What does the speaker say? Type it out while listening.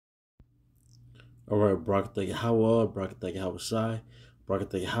All right, Barakatah Yahweh, Barakatah Yahweh Shai,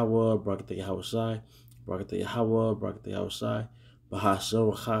 Barakatah Yahweh, Barakatah Yahweh Shai, Barakatah Yahweh, Barakatah Yahweh Shai,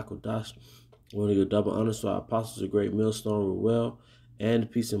 Bahashem Rachah Kodash. We want to give double honor to our apostles, a great millstone, Ruel,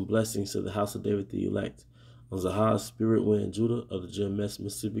 and peace and blessings to the house of David the elect. On Zahar, Spirit Wind Judah of the GMS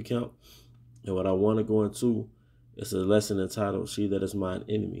Mississippi Camp. And what I want to go into is a lesson entitled, She That Is Mine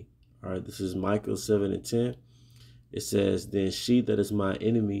Enemy. All right, this is Micah 7 and 10. It says, Then she that is my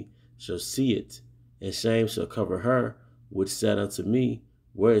enemy shall see it, and shame shall cover her, which said unto me,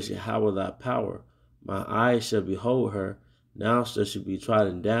 Where is Yahweh thy power? My eyes shall behold her. Now shall she be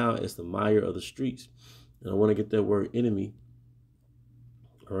trodden down as the mire of the streets. And I want to get that word enemy,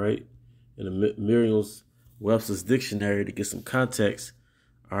 all right, in the Merriam-Webster's dictionary to get some context,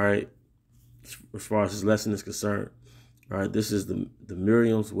 all right, as far as this lesson is concerned. All right, this is the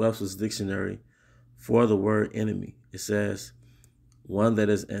Merriam-Webster's dictionary for the word enemy. It says, one that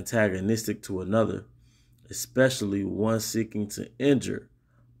is antagonistic to another, especially one seeking to injure,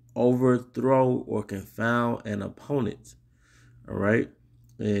 overthrow, or confound an opponent. All right.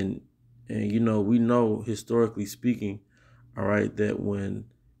 And you know, we know historically speaking, all right, that when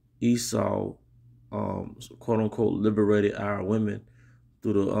Esau quote unquote liberated our women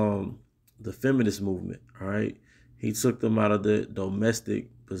through the feminist movement, all right, he took them out of the domestic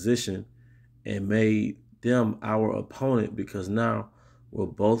position and made them our opponent, because now we're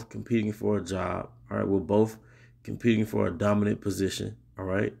both competing for a job. All right, we're both competing for a dominant position. All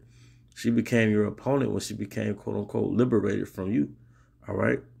right, she became your opponent when she became quote unquote liberated from you. All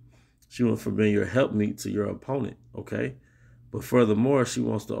right, she went from being your helpmeet to your opponent. Okay, but furthermore, she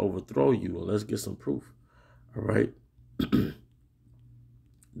wants to overthrow you. And let's get some proof. All right,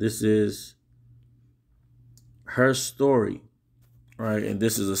 this is her story. All right, and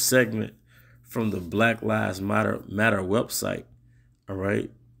this is a segment from the Black Lives Matter website, all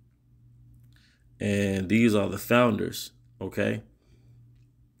right? And these are the founders, okay?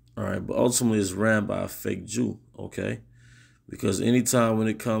 All right, but ultimately it's ran by a fake Jew, okay? Because anytime when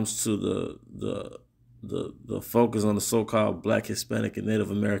it comes to the focus on the so-called Black, Hispanic, and Native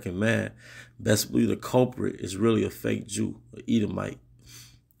American man, best believe the culprit is really a fake Jew, an Edomite,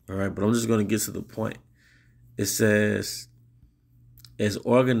 all right? But I'm just going to get to the point. It says, as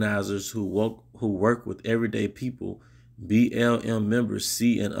organizers who work with everyday people, BLM members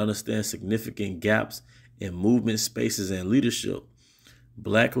see and understand significant gaps in movement spaces and leadership.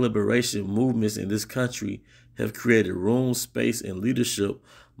 Black liberation movements in this country have created room, space, and leadership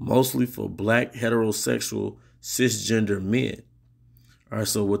mostly for Black heterosexual cisgender men. All right,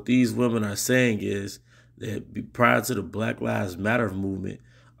 so what these women are saying is that prior to the Black Lives Matter movement,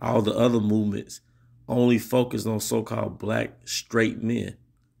 all the other movements only focused on so-called Black straight men,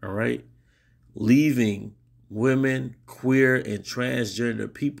 all right? Leaving women, queer, and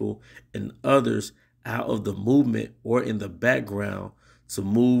transgender people and others out of the movement or in the background to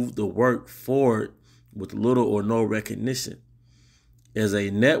move the work forward with little or no recognition. As a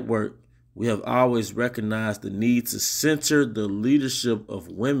network, we have always recognized the need to center the leadership of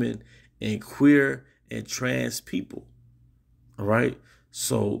women and queer and trans people, all right?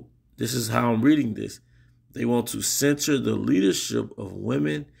 So this is how I'm reading this. They want to center the leadership of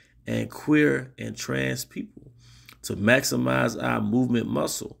women and queer and trans people to maximize our movement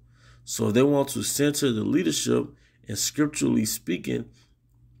muscle. So they want to center the leadership, and scripturally speaking,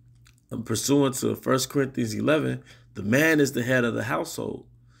 pursuant to 1 Corinthians 11, the man is the head of the household.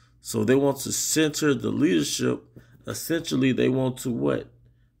 So they want to center the leadership. Essentially, they want to what?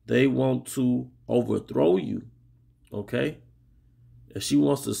 They want to overthrow you, okay? If she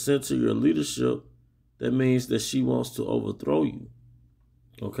wants to center your leadership, that means that she wants to overthrow you,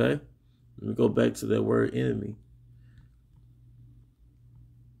 okay? Let me go back to that word enemy.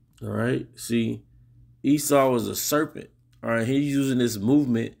 All right, see, Esau was a serpent. All right, he's using this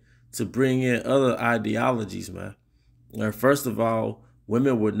movement to bring in other ideologies, man. All right, first of all,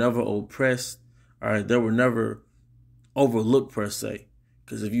 women were never oppressed. All right, they were never overlooked per se.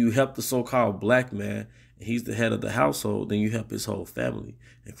 Because if you help the so-called Black man and he's the head of the household, then you help his whole family,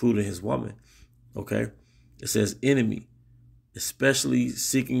 including his woman. Okay? It says enemy, especially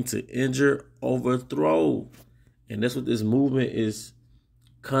seeking to injure, overthrow. And that's what this movement is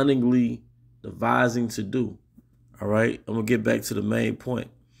cunningly devising to do. All right? I'm going to get back to the main point.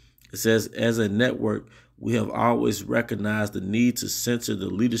 It says, as a network, we have always recognized the need to center the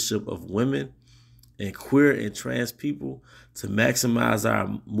leadership of women and queer and trans people to maximize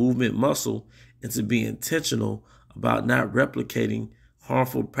our movement muscle and to be intentional about not replicating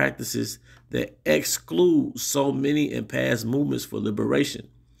harmful practices that exclude so many in past movements for liberation.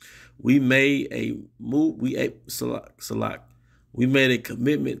 We made a move. We made a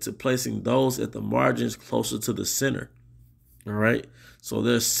commitment to placing those at the margins closer to the center. All right. So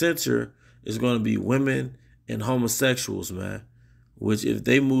their center is going to be women and homosexuals, man. Which if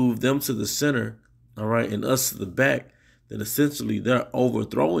they move them to the center, all right, and us to the back, then essentially they're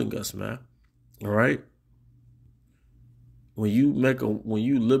overthrowing us, man. All right. When you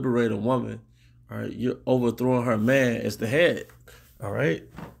liberate a woman, all right, you're overthrowing her man as the head. All right.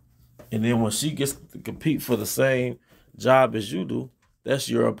 And then when she gets to compete for the same job as you do, that's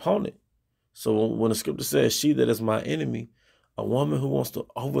your opponent. So when the scripture says, she that is my enemy, a woman who wants to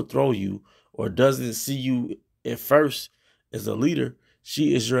overthrow you or doesn't see you at first as a leader,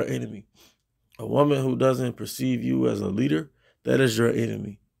 she is your enemy. A woman who doesn't perceive you as a leader, that is your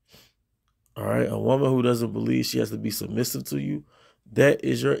enemy. All right. A woman who doesn't believe she has to be submissive to you, that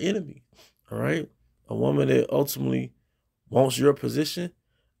is your enemy. All right. A woman that ultimately wants your position,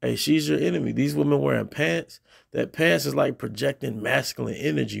 hey, she's your enemy. These women wearing pants, that pants is like projecting masculine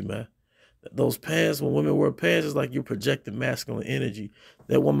energy, man. Those pants, when women wear pants, it's like you're projecting masculine energy.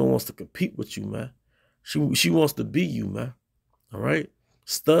 That woman wants to compete with you, man. She wants to be you, man. All right?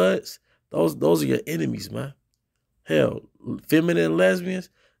 Studs, those are your enemies, man. Hell, feminine lesbians,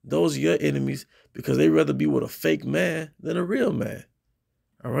 those are your enemies because they rather be with a fake man than a real man.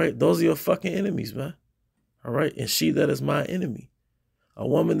 All right? Those are your fucking enemies, man. All right? And she that is my enemy. A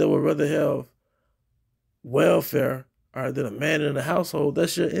woman that would rather have welfare, all right, than a man in the household,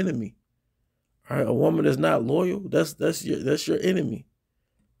 that's your enemy. All right, a woman that's not loyal, that's your enemy.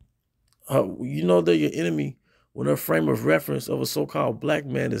 You know they're your enemy when her frame of reference of a so-called black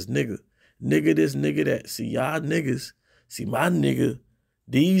man is nigga. Nigga this, nigga that. See, y'all niggas, see my nigga,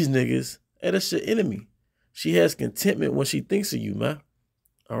 these niggas, hey, that's your enemy. She has contentment when she thinks of you, man.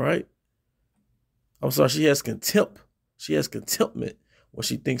 All right? I'm sorry, she has contempt. She has contentment when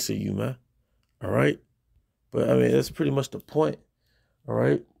she thinks of you, man. All right? But, I mean, that's pretty much the point. All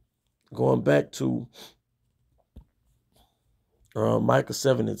right? Going back to Micah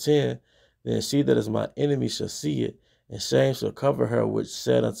 7:10, then she that is my enemy shall see it, and shame shall cover her, which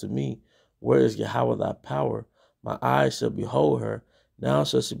said unto me, where is Yahweh thy power? My eyes shall behold her. Now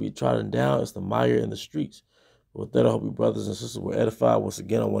shall she be trodden down as the mire in the streets. With that, I hope you brothers and sisters were edified. Once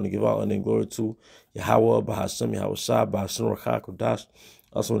again, I want to give all honor and glory to Yahweh, Bahashem, Yahweh Shai, Bahashem, Rakah, Kodash.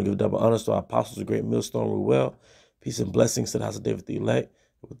 I also want to give double honors to our apostles, the great millstone, Ruel. Peace and blessings to the house of David the elect.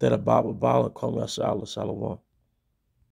 With that, I bow and call me Shalom.